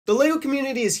The LEGO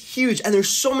community is huge, and there's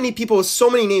so many people with so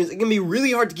many names, it can be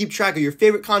really hard to keep track of your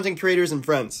favorite content creators and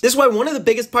friends. This is why one of the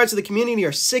biggest parts of the community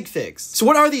are sig figs. So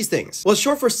what are these things? Well, it's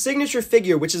short for signature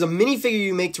figure, which is a minifigure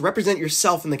you make to represent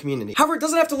yourself in the community. However, it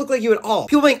doesn't have to look like you at all.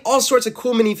 People make all sorts of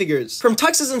cool minifigures, from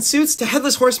tuxes and suits to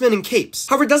headless horsemen and capes.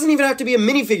 However, it doesn't even have to be a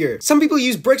minifigure. Some people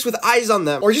use bricks with eyes on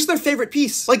them, or just their favorite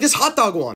piece, like this hot dog one.